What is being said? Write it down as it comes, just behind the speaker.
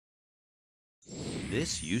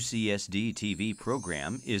This UCSD TV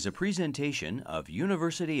program is a presentation of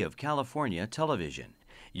University of California Television.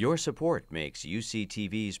 Your support makes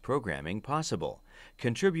UCTV's programming possible.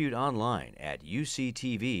 Contribute online at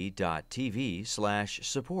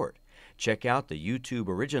uctv.tv/support. Check out the YouTube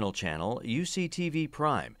original channel UCTV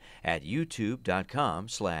Prime at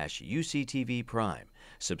youtube.com/UCTV Prime.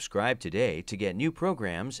 Subscribe today to get new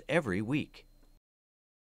programs every week.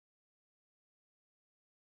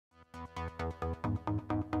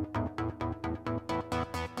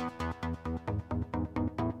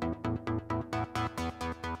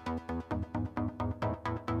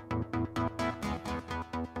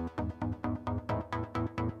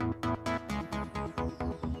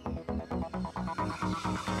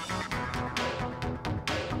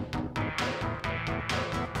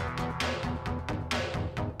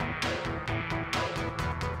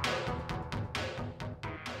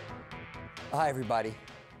 Hi, everybody.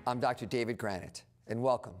 I'm Dr. David Granet, and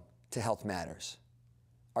welcome to Health Matters.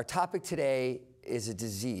 Our topic today is a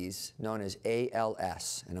disease known as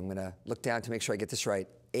ALS, and I'm going to look down to make sure I get this right,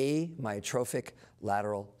 amyotrophic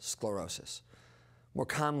lateral sclerosis, more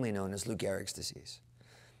commonly known as Lou Gehrig's disease.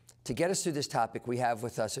 To get us through this topic, we have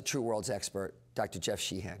with us a true world's expert, Dr.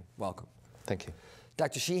 Geoffrey Sheean. Welcome. Thank you.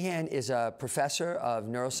 Dr. Sheean is a professor of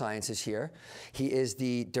neurosciences here. He is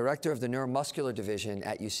the director of the neuromuscular division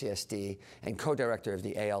at UCSD and co-director of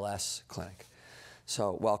the ALS clinic.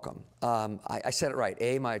 So welcome. I said it right,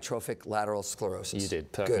 amyotrophic lateral sclerosis. You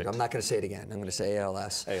did, perfect. Good, I'm not going to say it again. I'm going to say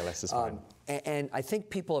ALS. ALS is fine. And I think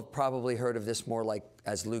people have probably heard of this more like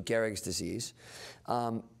as Lou Gehrig's disease.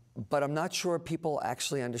 But I'm not sure people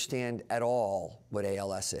actually understand at all what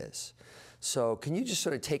ALS is. So can you just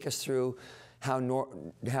sort of take us through how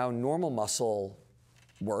normal muscle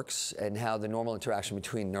works and how the normal interaction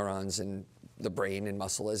between neurons and the brain and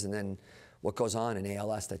muscle is, and then what goes on in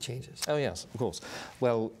ALS that changes? Oh yes, of course.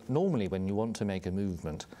 Well, normally when you want to make a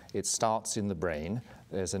movement, it starts in the brain.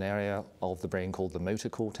 There's an area of the brain called the motor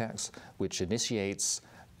cortex, which initiates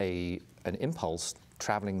an impulse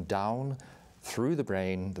traveling down through the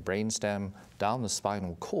brainstem, down the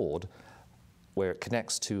spinal cord, where it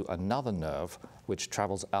connects to another nerve which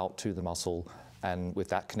travels out to the muscle, and with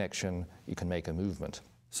that connection you can make a movement.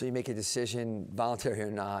 So you make a decision, voluntary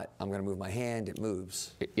or not, I'm going to move my hand, it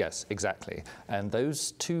moves. Yes, exactly. And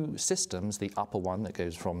those two systems, the upper one that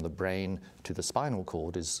goes from the brain to the spinal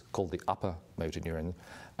cord is called the upper motor neuron,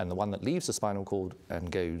 and the one that leaves the spinal cord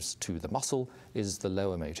and goes to the muscle is the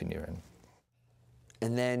lower motor neuron.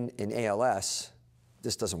 And then in ALS,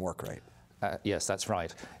 this doesn't work right. Yes, that's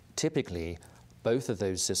right. Typically, both of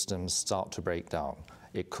those systems start to break down.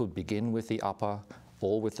 It could begin with the upper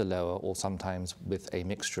or with the lower, or sometimes with a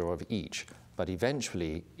mixture of each. But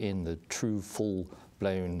eventually, in the true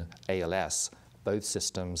full-blown ALS, both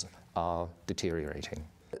systems are deteriorating.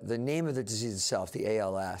 The name of the disease itself, the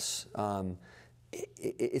ALS,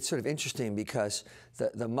 it's sort of interesting because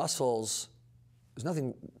the muscles, there's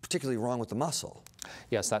nothing particularly wrong with the muscle.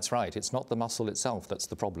 Yes, that's right. It's not the muscle itself that's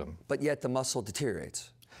the problem. But yet the muscle deteriorates.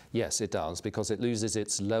 Yes, it does, because it loses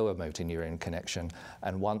its lower motor neuron connection,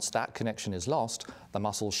 and once that connection is lost, the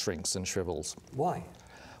muscle shrinks and shrivels. Why?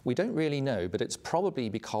 We don't really know, but it's probably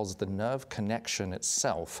because the nerve connection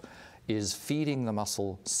itself is feeding the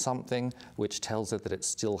muscle something which tells it that it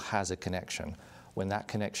still has a connection. When that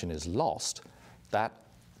connection is lost, that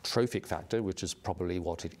trophic factor, which is probably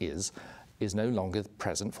what it is no longer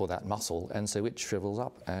present for that muscle, and so it shrivels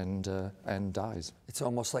up and dies. It's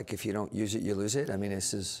almost like if you don't use it, you lose it? I mean,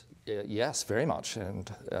 this is... Yes, very much, and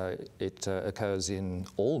it occurs in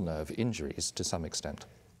all nerve injuries to some extent.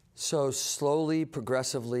 So slowly,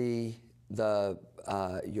 progressively,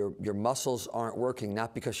 your muscles aren't working,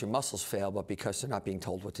 not because your muscles fail, but because they're not being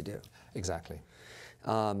told what to do. Exactly.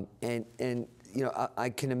 And you know, I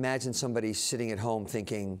can imagine somebody sitting at home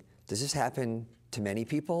thinking, does this happen to many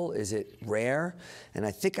people? Is it rare? And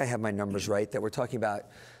I think I have my numbers right, that we're talking about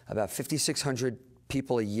 5,600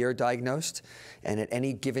 people a year diagnosed, and at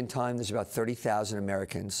any given time there's about 30,000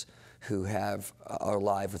 Americans who are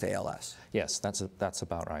alive with ALS. Yes, that's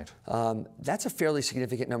about right. That's a fairly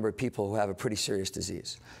significant number of people who have a pretty serious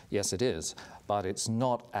disease. Yes, it is, but it's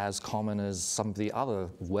not as common as some of the other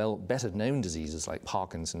better known diseases like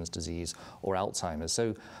Parkinson's disease or Alzheimer's.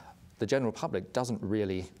 So the general public doesn't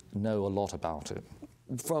really know a lot about it.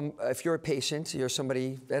 If you're a patient, you're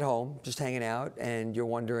somebody at home just hanging out, and you're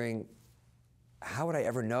wondering, how would I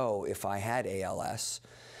ever know if I had ALS?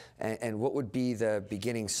 And what would be the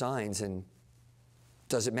beginning signs? And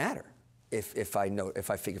does it matter if I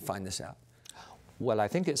find this out? Well, I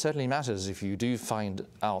think it certainly matters if you do find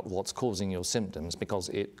out what's causing your symptoms, because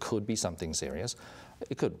it could be something serious.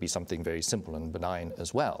 It could be something very simple and benign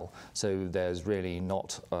as well. So there's really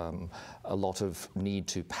not a lot of need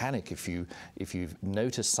to panic if you've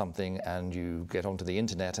noticed something and you get onto the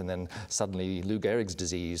internet and then suddenly Lou Gehrig's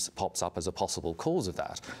disease pops up as a possible cause of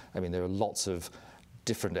that. I mean, there are lots of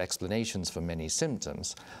different explanations for many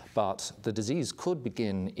symptoms, but the disease could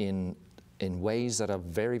begin in ways that are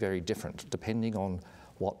very, very different depending on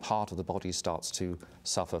what part of the body starts to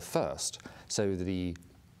suffer first. So the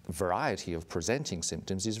variety of presenting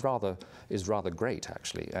symptoms is rather great,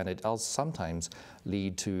 actually, and it does sometimes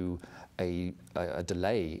lead to a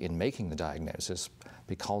delay in making the diagnosis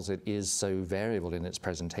because it is so variable in its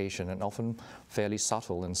presentation and often fairly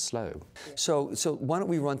subtle and slow. So why don't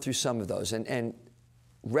we run through some of those, and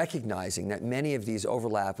recognizing that many of these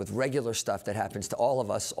overlap with regular stuff that happens to all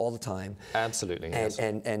of us all the time. Absolutely, yes.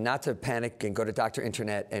 And not to panic and go to Dr.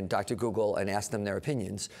 Internet and Dr. Google and ask them their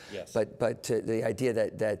opinions. Yes. But the idea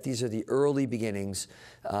that these are the early beginnings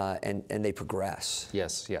and they progress.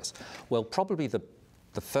 Yes, yes. Well, probably the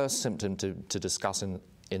first symptom to discuss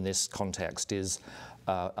in this context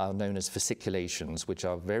are known as fasciculations, which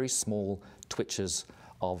are very small twitches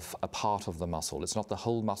of a part of the muscle. It's not the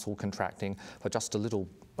whole muscle contracting, but just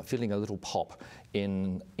feeling a little pop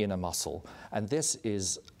in a muscle. And this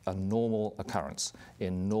is a normal occurrence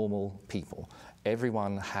in normal people.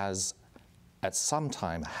 Everyone has at some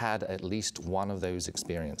time had at least one of those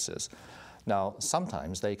experiences. Now,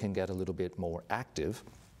 sometimes they can get a little bit more active,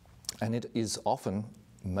 and it is often,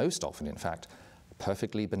 most often in fact,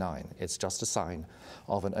 perfectly benign. It's just a sign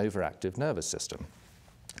of an overactive nervous system.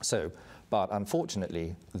 So, but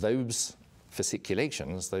unfortunately, those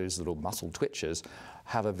fasciculations, those little muscle twitches,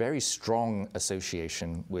 have a very strong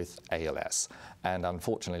association with ALS. And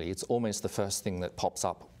unfortunately, it's almost the first thing that pops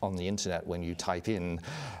up on the internet when you type in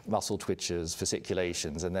muscle twitches,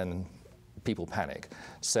 fasciculations, and then people panic.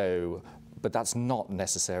 So, but that's not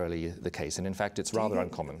necessarily the case, and in fact, it's rather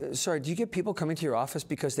uncommon. Sorry, do you get people coming to your office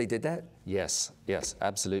because they did that? Yes, yes,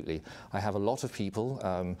 absolutely. I have a lot of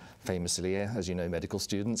people, famously, as you know, medical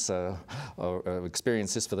students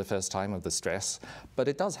experience this for the first time of the stress, but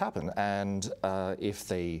it does happen, and if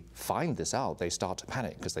they find this out, they start to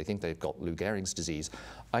panic because they think they've got Lou Gehrig's disease.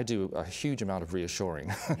 I do a huge amount of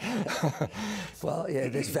reassuring. Well, yeah,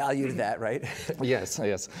 there's value to that, right? Yes,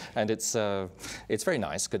 yes, and it's very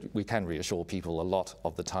nice because we can reassure people a lot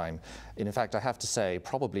of the time. And in fact, I have to say,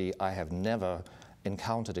 probably I have never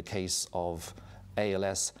encountered a case of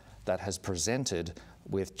ALS that has presented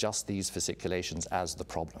with just these fasciculations as the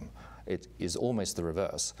problem. It is almost the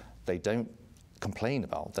reverse. They don't complain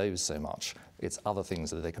about those so much. It's other things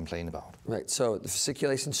that they complain about. Right, so the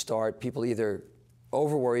fasciculations start, people either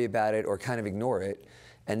over-worry about it or kind of ignore it,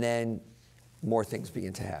 and then more things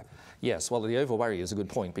begin to happen. Yes, well, the over-worry is a good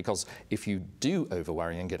point, because if you do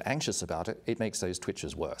over-worry and get anxious about it, it makes those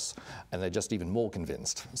twitches worse, and they're just even more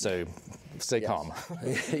convinced. So stay calm.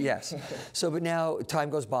 Yes. So, but now time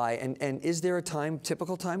goes by, and is there a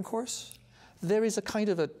typical time course? There is a kind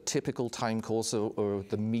of a typical time course, or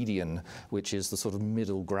the median, which is the sort of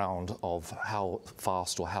middle ground of how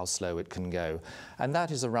fast or how slow it can go. And that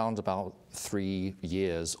is around about 3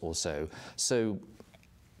 years or so. So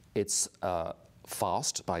it's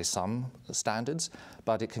fast by some standards,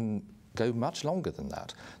 but it can go much longer than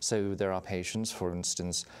that. So there are patients, for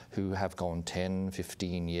instance, who have gone 10,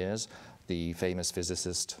 15 years. The famous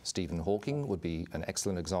physicist Stephen Hawking would be an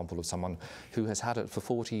excellent example of someone who has had it for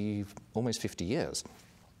 40, almost 50 years.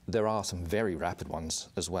 There are some very rapid ones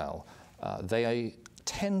as well. They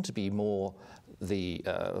tend to be more the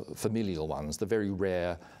familial ones, the very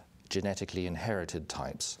rare genetically inherited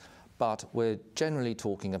types. But we're generally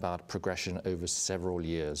talking about progression over several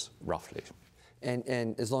years, roughly.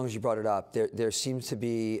 And as long as you brought it up, there seems to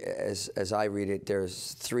be, as I read it,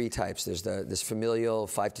 there's 3 types. There's this familial,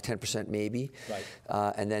 5 to 10% maybe,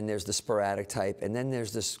 right. And then there's the sporadic type, and then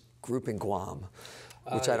there's this group in Guam,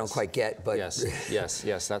 which I don't quite get, but...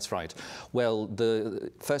 Yes, that's right. Well,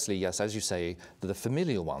 firstly, yes, as you say, the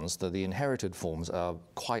familial ones, the inherited forms are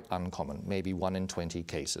quite uncommon, maybe 1 in 20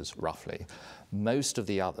 cases, roughly. Most of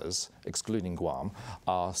the others, excluding Guam,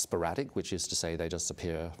 are sporadic, which is to say they just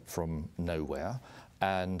appear from nowhere.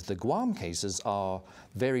 And the Guam cases are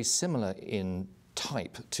very similar in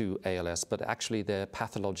type to ALS, but actually they're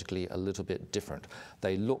pathologically a little bit different.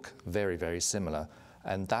 They look very, very similar,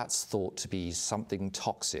 and that's thought to be something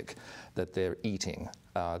toxic that they're eating.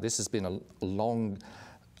 This has been a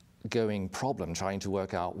long-going problem trying to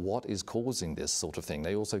work out what is causing this sort of thing.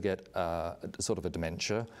 They also get sort of a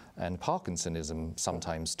dementia and Parkinsonism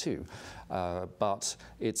sometimes too. But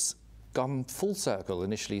it's gone full circle,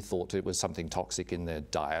 initially thought it was something toxic in their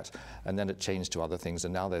diet, and then it changed to other things,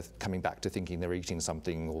 and now they're coming back to thinking they're eating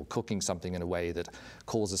something or cooking something in a way that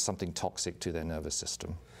causes something toxic to their nervous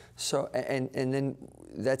system. So, and then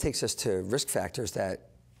that takes us to risk factors that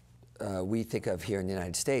we think of here in the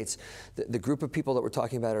United States. The group of people that we're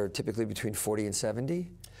talking about are typically between 40 and 70?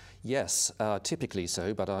 Yes, typically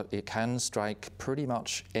so, but it can strike pretty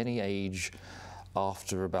much any age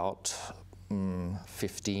after about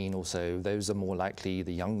 15 or so. Those are more likely,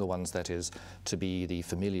 the younger ones that is, to be the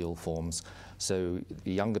familial forms. So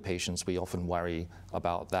the younger patients, we often worry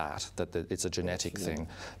about that it's a genetic thing.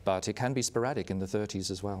 But it can be sporadic in the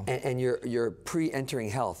 30s as well. And you're pre-entering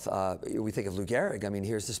health. We think of Lou Gehrig. I mean,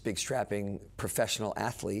 here's this big strapping professional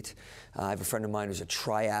athlete. I have a friend of mine who's a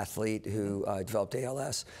triathlete who developed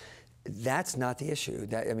ALS. That's not the issue.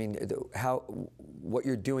 I mean, what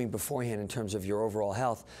you're doing beforehand in terms of your overall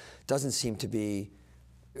health doesn't seem to be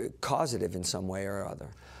causative in some way or other.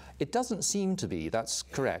 It doesn't seem to be, that's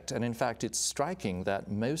correct. And in fact, it's striking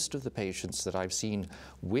that most of the patients that I've seen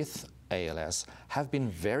with ALS have been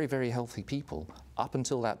very, very healthy people up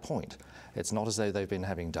until that point. It's not as though they've been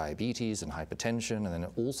having diabetes and hypertension and then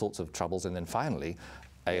all sorts of troubles, and then finally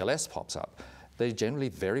ALS pops up. They're generally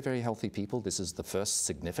very, very healthy people. This is the first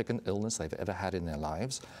significant illness they've ever had in their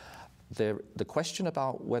lives. The question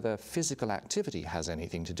about whether physical activity has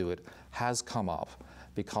anything to do with it has come up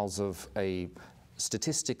because of a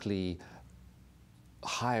statistically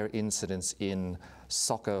higher incidence in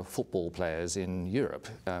soccer football players in Europe,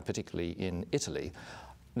 particularly in Italy.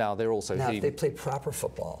 Now, they're also now, if they played proper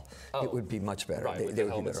football, it would be much better. Right, with they the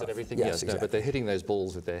helmets and everything. Yes, yes, exactly. No, but they're hitting those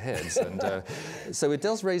balls with their heads. And so it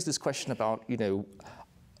does raise this question about, you know,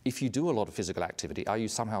 if you do a lot of physical activity, are you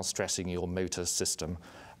somehow stressing your motor system,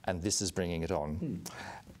 and this is bringing it on?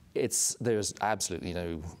 There's absolutely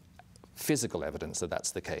no physical evidence that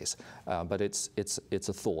that's the case, but it's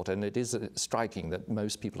a thought, and it is striking that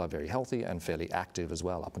most people are very healthy and fairly active as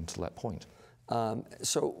well up until that point.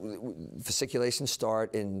 So fasciculations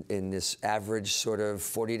start in this average sort of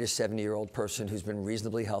 40 to 70-year-old person who's been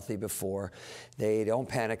reasonably healthy before. They don't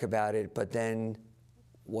panic about it, but then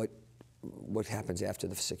what happens after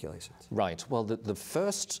the fasciculations? Right. Well, the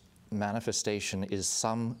first manifestation is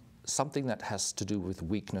something that has to do with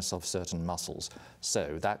weakness of certain muscles.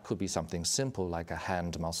 So that could be something simple like a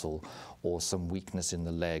hand muscle or some weakness in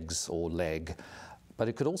the legs or leg, but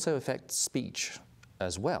it could also affect speech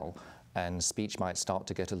as well. And speech might start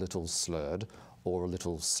to get a little slurred or a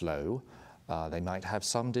little slow. They might have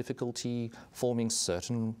some difficulty forming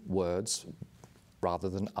certain words rather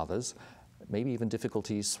than others, maybe even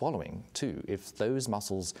difficulty swallowing too, if those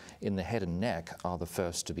muscles in the head and neck are the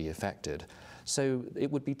first to be affected. So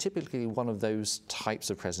it would be typically one of those types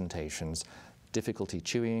of presentations: difficulty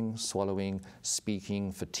chewing, swallowing,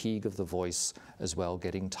 speaking, fatigue of the voice as well,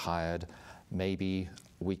 getting tired, maybe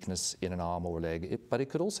weakness in an arm or a leg, but it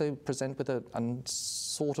could also present with a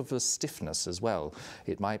sort of a stiffness as well.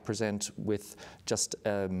 It might present with just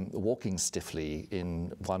walking stiffly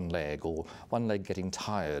in one leg, or one leg getting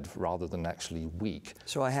tired rather than actually weak.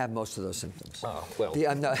 So I have most of those symptoms. Oh, well.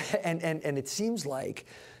 And it seems like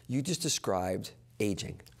you just described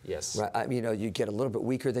aging. Yes. Right. I mean, you know, you get a little bit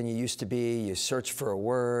weaker than you used to be. You search for a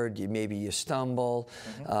word. Maybe you stumble.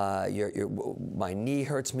 My knee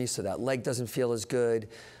hurts me, so that leg doesn't feel as good.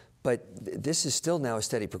 But this is still now a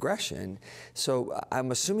steady progression. So I'm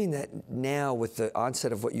assuming that now, with the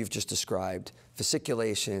onset of what you've just described,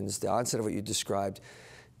 fasciculations, the onset of what you described,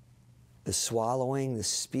 the swallowing, the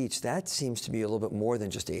speech, that seems to be a little bit more than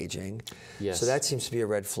just aging. Yes. So that seems to be a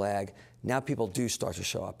red flag. Now people do start to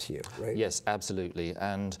show up to you, right? Yes, absolutely.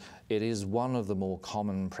 And it is one of the more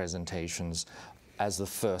common presentations as the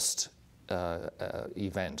first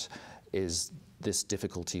event, is this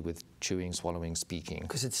difficulty with chewing, swallowing, speaking.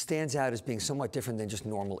 Because it stands out as being somewhat different than just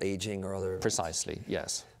normal aging or other... Precisely,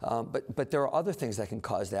 yes. But there are other things that can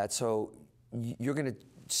cause that. So you're going to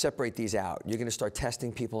separate these out. You're going to start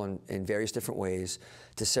testing people in various different ways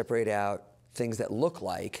to separate out things that look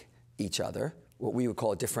like each other, what we would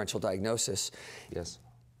call a differential diagnosis. Yes.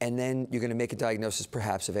 And then you're going to make a diagnosis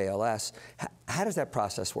perhaps of ALS. How does that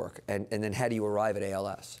process work? And then how do you arrive at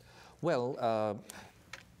ALS? Well,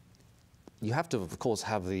 you have to, of course,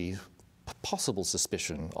 have the possible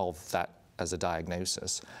suspicion of that as a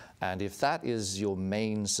diagnosis. And if that is your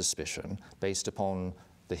main suspicion, based upon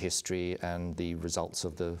the history and the results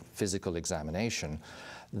of the physical examination,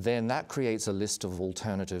 then that creates a list of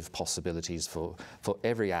alternative possibilities for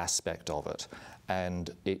every aspect of it. And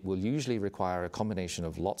it will usually require a combination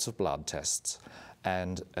of lots of blood tests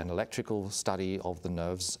and an electrical study of the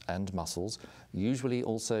nerves and muscles. Usually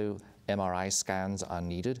also MRI scans are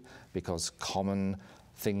needed because common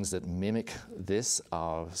things that mimic this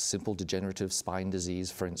are simple degenerative spine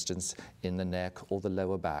disease, for instance, in the neck or the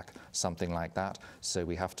lower back, something like that. So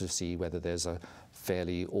we have to see whether there's a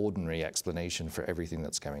fairly ordinary explanation for everything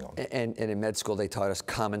that's going on. And in med school, they taught us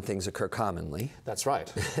common things occur commonly. That's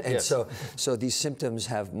right. And yes. so these symptoms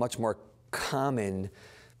have much more common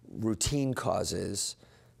routine causes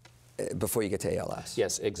before you get to ALS.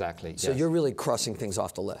 Yes, exactly. So yes. you're really crossing things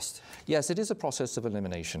off the list. Yes, it is a process of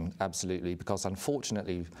elimination, absolutely, because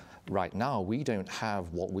unfortunately, right now, we don't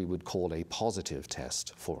have what we would call a positive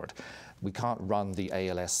test for it. We can't run the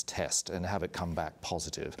ALS test and have it come back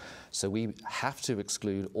positive. So we have to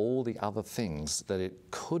exclude all the other things that it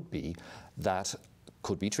could be that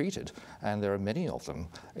could be treated. And there are many of them,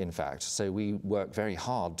 in fact. So we work very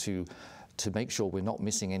hard to make sure we're not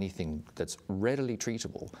missing anything that's readily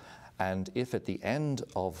treatable. And if at the end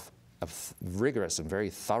of a rigorous and very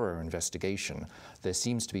thorough investigation, there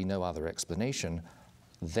seems to be no other explanation,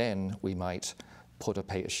 then we might put a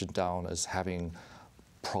patient down as having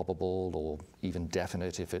probable or even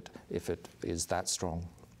definite if it is that strong.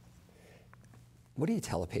 What do you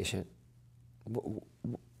tell a patient?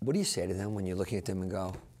 What do you say to them when you're looking at them and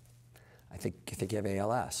go, I think you have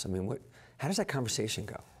ALS? I mean, how does that conversation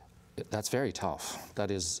go? That's very tough. That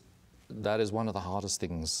is one of the hardest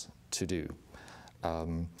things to do.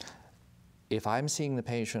 If I'm seeing the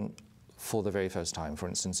patient for the very first time, for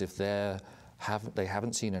instance, if they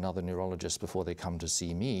haven't seen another neurologist before they come to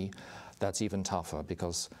see me, that's even tougher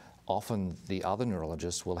because often the other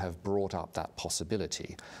neurologist will have brought up that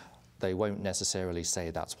possibility. They won't necessarily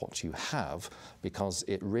say that's what you have because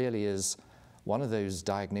it really is one of those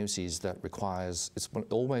diagnoses that requires, it's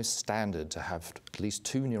almost standard to have at least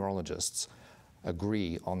 2 neurologists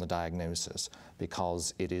agree on the diagnosis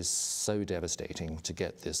because it is so devastating to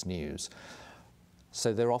get this news.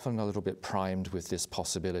 So they're often a little bit primed with this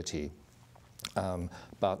possibility.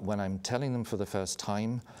 But when I'm telling them for the first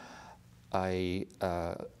time, I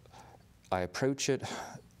approach it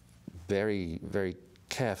very, very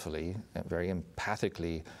carefully, very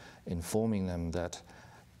empathically, informing them that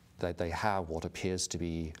they have what appears to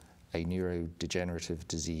be a neurodegenerative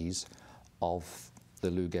disease of the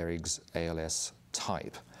Lou Gehrig's ALS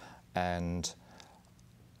type. And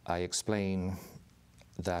I explain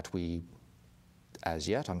that we, as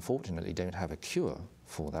yet, unfortunately, don't have a cure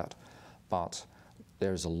for that, but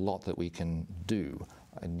there's a lot that we can do.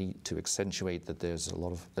 I need to accentuate that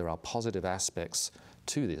there are positive aspects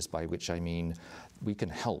to this, by which I mean we can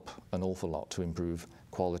help an awful lot to improve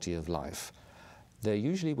quality of life. They're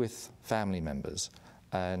usually with family members,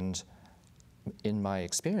 and in my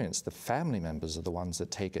experience, the family members are the ones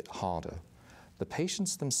that take it harder. The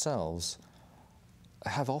patients themselves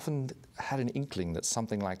have often had an inkling that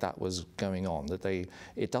something like that was going on, that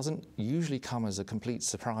it doesn't usually come as a complete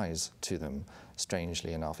surprise to them,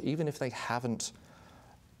 strangely enough, even if they haven't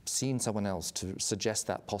seen someone else to suggest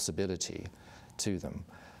that possibility to them.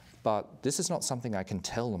 But this is not something I can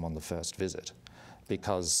tell them on the first visit,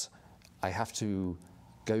 because I have to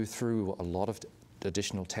go through a lot of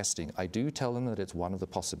additional testing. I do tell them that it's one of the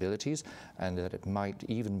possibilities and that it might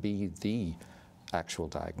even be the actual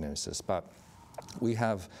diagnosis. But we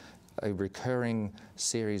have a recurring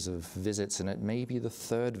series of visits, and it may be the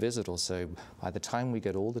 3rd visit or so by the time we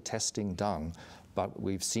get all the testing done. But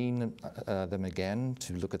we've seen them again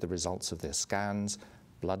to look at the results of their scans,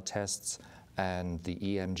 blood tests, and the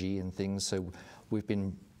EMG and things. So we've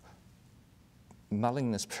been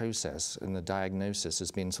mulling this process, and the diagnosis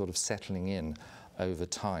has been sort of settling in over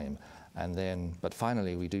time. And then, but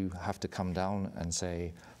finally, we do have to come down and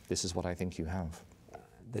say, this is what I think you have.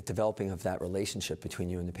 The developing of that relationship between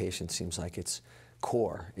you and the patient seems like it's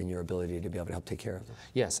core in your ability to be able to help take care of them.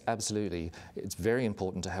 Yes, absolutely. It's very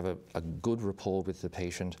important to have a good rapport with the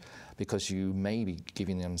patient, because you may be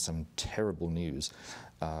giving them some terrible news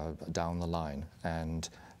down the line, and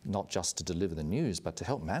not just to deliver the news, but to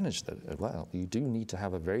help manage that as well. You do need to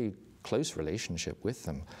have a very close relationship with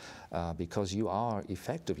them, because you are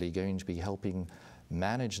effectively going to be helping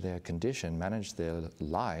manage their condition, manage their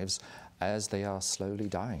lives as they are slowly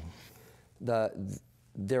dying.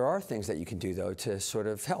 There are things that you can do, though, to sort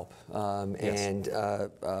of help, Yes.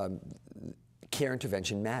 and care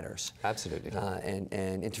intervention matters. Absolutely.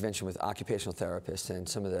 And intervention with occupational therapists and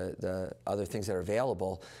some of the other things that are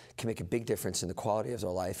available can make a big difference in the quality of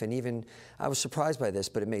their life. And even, I was surprised by this,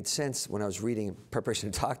 but it made sense when I was reading in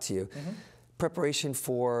preparation to talk to you. Mm-hmm. Preparation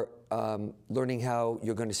for learning how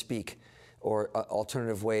you're going to speak or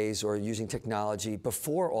alternative ways or using technology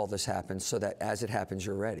before all this happens so that as it happens,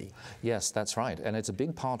 you're ready. Yes, that's right. And it's a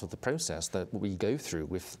big part of the process that we go through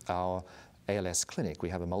with our ALS clinic. We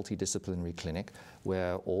have a multidisciplinary clinic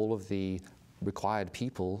where all of the required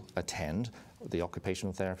people attend, the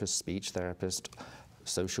occupational therapist, speech therapist,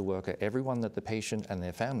 social worker, everyone that the patient and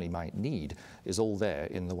their family might need is all there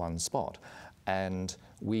in the one spot. And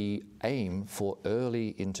we aim for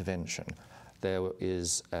early intervention. There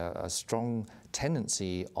is a strong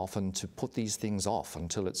tendency often to put these things off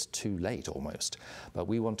until it's too late almost. But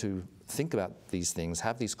we want to think about these things,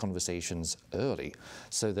 have these conversations early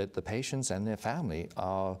so that the patients and their family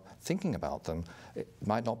are thinking about them. It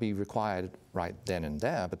might not be required right then and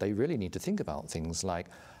there, but they really need to think about things like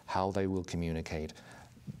how they will communicate.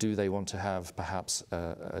 Do they want to have perhaps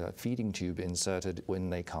a feeding tube inserted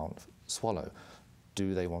when they can't swallow?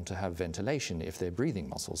 Do they want to have ventilation if their breathing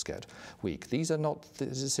muscles get weak? These are not the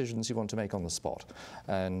decisions you want to make on the spot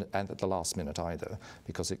and at the last minute either,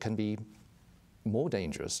 because it can be more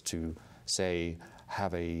dangerous to, say,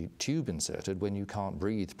 have a tube inserted when you can't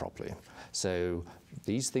breathe properly. So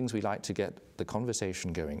these things we like to get the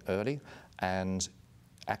conversation going early and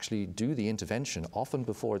actually do the intervention often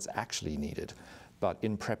before it's actually needed, but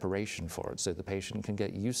in preparation for it, so the patient can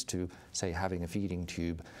get used to, say, having a feeding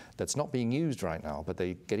tube that's not being used right now, but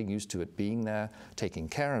they're getting used to it being there, taking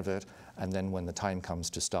care of it, and then when the time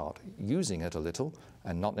comes to start using it a little,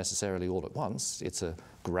 and not necessarily all at once, it's a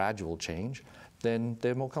gradual change, then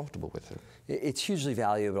they're more comfortable with it. It's hugely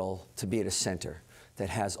valuable to be at a center that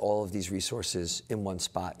has all of these resources in one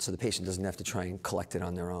spot, so the patient doesn't have to try and collect it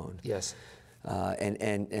on their own. Yes. And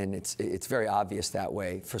it's very obvious that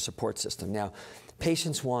way for support system. Now,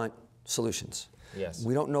 patients want solutions. Yes.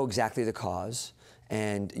 We don't know exactly the cause,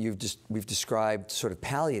 and we've described sort of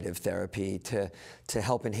palliative therapy to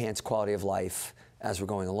help enhance quality of life as we're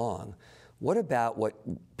going along. What about what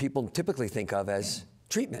people typically think of as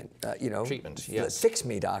treatment? Treatment, yes. Fix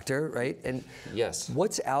me, doctor, right? And yes.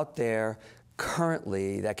 What's out there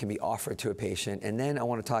currently that can be offered to a patient? And then I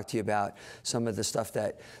want to talk to you about some of the stuff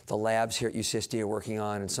that the labs here at UCSD are working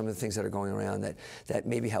on and some of the things that are going around that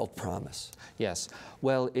maybe held promise. Yes.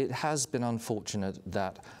 Well, it has been unfortunate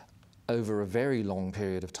that over a very long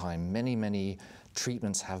period of time, many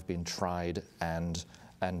treatments have been tried and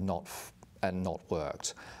not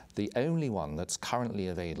worked. The only one that's currently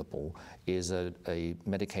available is a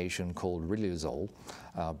medication called Riluzole.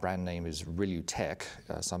 Brand name is Rilutech.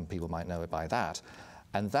 Some people might know it by that.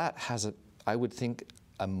 And that has, I would think,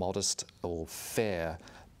 a modest or fair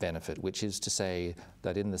benefit, which is to say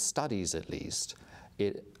that in the studies at least,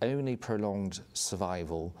 it only prolonged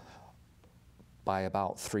survival by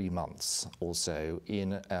about 3 months or so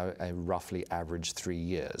in a roughly average 3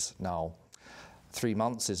 years. Now, 3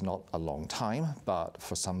 months is not a long time, but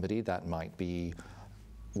for somebody that might be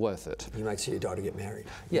worth it. You might see your daughter get married.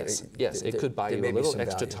 Yes, yes, it could buy you a little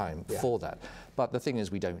extra time for that. But the thing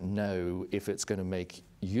is, we don't know if it's going to make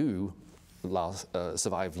you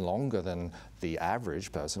survive longer than the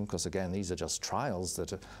average person, because again, these are just trials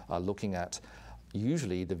that are looking at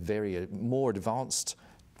usually the very more advanced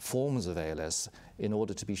forms of ALS. In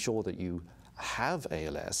order to be sure that you have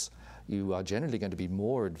ALS, you are generally going to be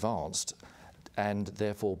more advanced and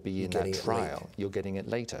therefore be in that trial. You're getting it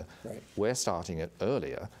later. Right. We're starting it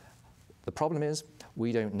earlier. The problem is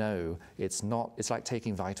we don't know. It's like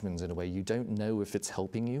taking vitamins in a way. You don't know if it's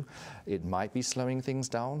helping you. It might be slowing things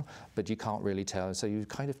down, but you can't really tell. So you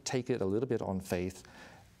kind of take it a little bit on faith,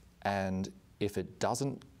 and if it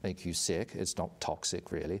doesn't make you sick, it's not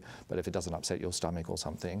toxic really, but if it doesn't upset your stomach or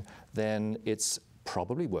something, then it's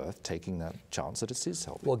probably worth taking that chance that it is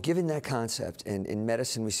helping. Well, given that concept, and in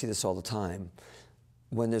medicine we see this all the time,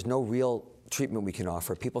 when there's no real treatment we can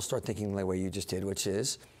offer, people start thinking the way you just did, which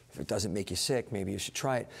is, if it doesn't make you sick, maybe you should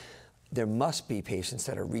try it. There must be patients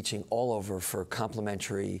that are reaching all over for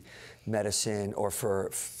complementary medicine or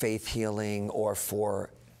for faith healing or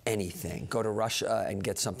for anything. Go to Russia and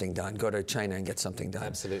get something done. Go to China and get something done.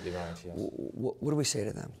 Absolutely right, yes. What do we say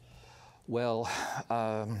to them? Well,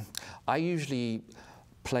 I usually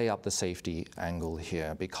play up the safety angle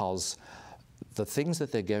here because the things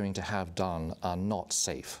that they're going to have done are not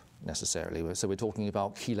safe necessarily. So we're talking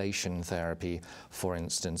about chelation therapy, for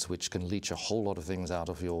instance, which can leach a whole lot of things out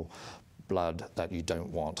of your blood that you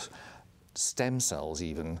don't want. Stem cells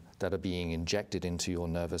even that are being injected into your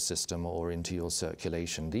nervous system or into your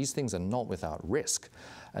circulation. These things are not without risk,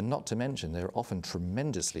 and not to mention they're often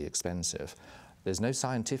tremendously expensive. There's no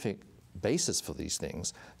scientific basis for these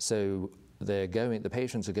things, so the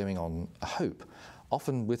patients are going on a hope,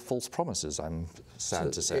 often with false promises, I'm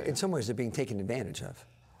sad to say. In some ways, they're being taken advantage of.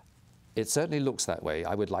 It certainly looks that way.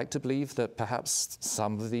 I would like to believe that perhaps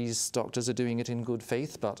some of these doctors are doing it in good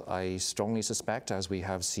faith, but I strongly suspect, as we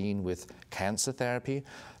have seen with cancer therapy,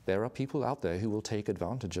 there are people out there who will take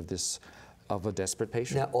advantage of this, of a desperate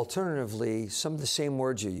patient. Now, alternatively, some of the same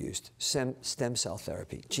words you used, stem cell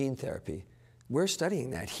therapy, gene therapy, we're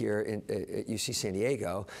studying that here at UC San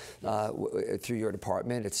Diego through your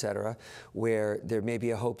department, et cetera, where there may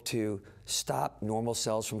be a hope to stop normal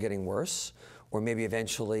cells from getting worse, or maybe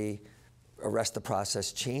eventually arrest the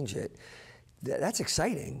process, change it. That's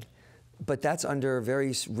exciting, but that's under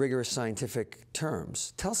very rigorous scientific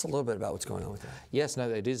terms. Tell us a little bit about what's going on with that. Yes, no,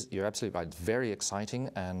 it is. You're absolutely right. It's very exciting,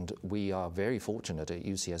 and we are very fortunate at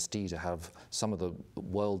UCSD to have some of the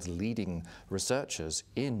world's leading researchers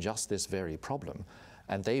in just this very problem.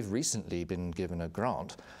 And they've recently been given a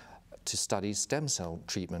grant to study stem cell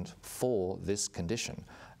treatment for this condition.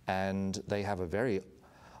 And they have a very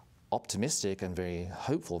optimistic and very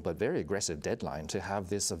hopeful but very aggressive deadline to have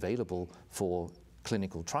this available for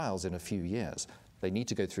clinical trials in a few years. They need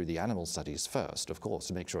to go through the animal studies first, of course,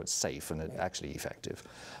 to make sure it's safe and actually effective.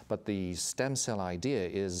 But the stem cell idea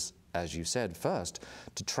is, as you said, first,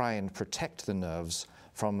 to try and protect the nerves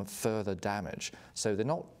from further damage. So they're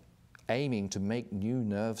not aiming to make new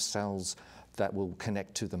nerve cells that will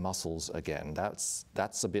connect to the muscles again. That's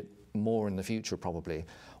a bit more in the future, probably.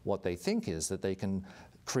 What they think is that they can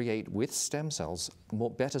create with stem cells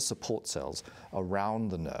better support cells around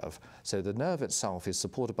the nerve. So the nerve itself is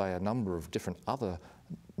supported by a number of different other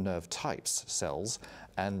nerve types, cells,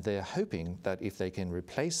 and they're hoping that if they can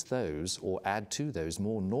replace those or add to those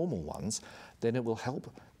more normal ones, then it will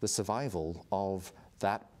help the survival of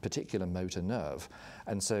that particular motor nerve.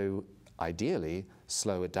 And so ideally,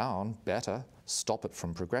 slow it down better, stop it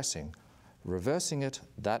from progressing. Reversing it,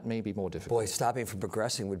 that may be more difficult. Boy, stopping from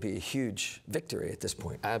progressing would be a huge victory at this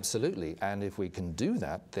point. Absolutely, and if we can do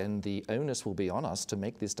that, then the onus will be on us to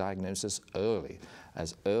make this diagnosis early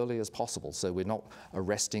as possible, so we're not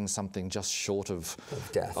arresting something just short of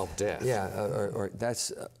death. Yeah, or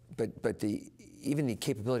that's, but even the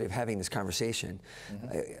capability of having this conversation,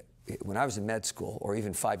 when I was in med school, or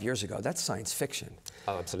even 5 years ago, that's science fiction.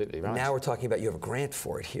 Oh, absolutely right. Now we're talking about you have a grant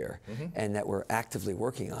for it here, and that we're actively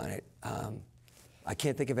working on it. I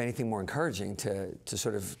can't think of anything more encouraging to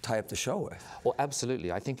sort of tie up the show with. Well,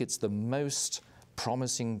 absolutely. I think it's the most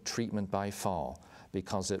promising treatment by far,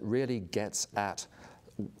 because it really gets at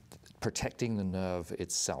protecting the nerve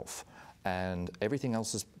itself. And everything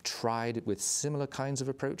else is tried with similar kinds of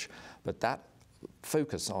approach, but that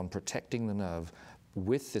focus on protecting the nerve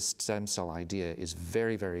with this stem cell idea is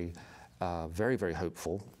very, very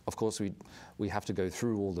hopeful. Of course, we have to go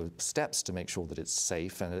through all the steps to make sure that it's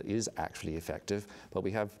safe and it is actually effective, but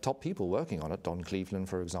we have top people working on it. Don Cleveland,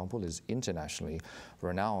 for example, is internationally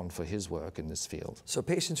renowned for his work in this field. So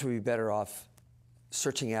patients would be better off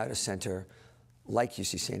searching out a center like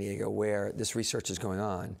UC San Diego, where this research is going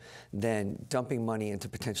on, than dumping money into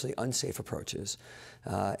potentially unsafe approaches,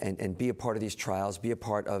 and be a part of these trials, be a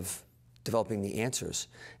part of developing the answers,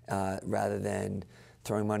 rather than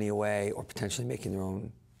throwing money away or potentially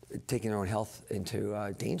taking their own health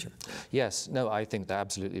into danger. Yes, no, I think they're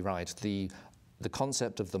absolutely right. The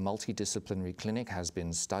concept of the multidisciplinary clinic has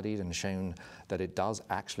been studied and shown that it does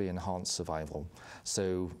actually enhance survival.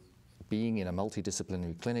 So being in a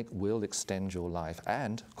multidisciplinary clinic will extend your life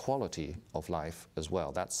and quality of life as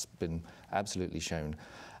well. That's been absolutely shown.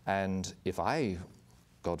 And if I,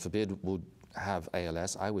 God forbid, would have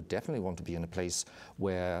ALS, I would definitely want to be in a place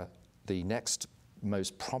where the next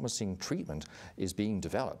most promising treatment is being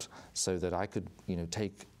developed, so that I could,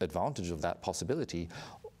 take advantage of that possibility,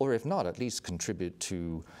 or if not, at least contribute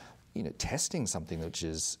to, testing something which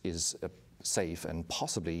is safe and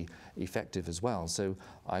possibly effective as well. So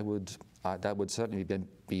that would certainly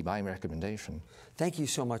be my recommendation. Thank you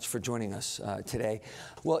so much for joining us today.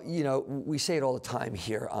 Well, we say it all the time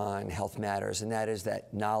here on Health Matters, and that is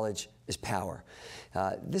that knowledge is power.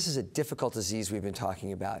 This is a difficult disease we've been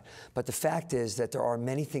talking about, but the fact is that there are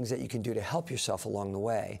many things that you can do to help yourself along the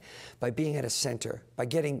way by being at a center, by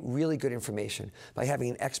getting really good information, by having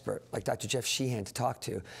an expert like Dr. Geoff Sheean to talk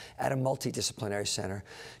to at a multidisciplinary center.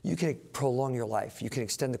 You can prolong your life, you can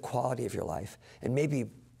extend the quality of your life, and maybe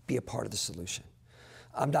be a part of the solution.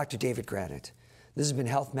 I'm Dr. David Granet. This has been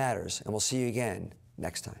Health Matters, and we'll see you again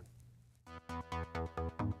next time.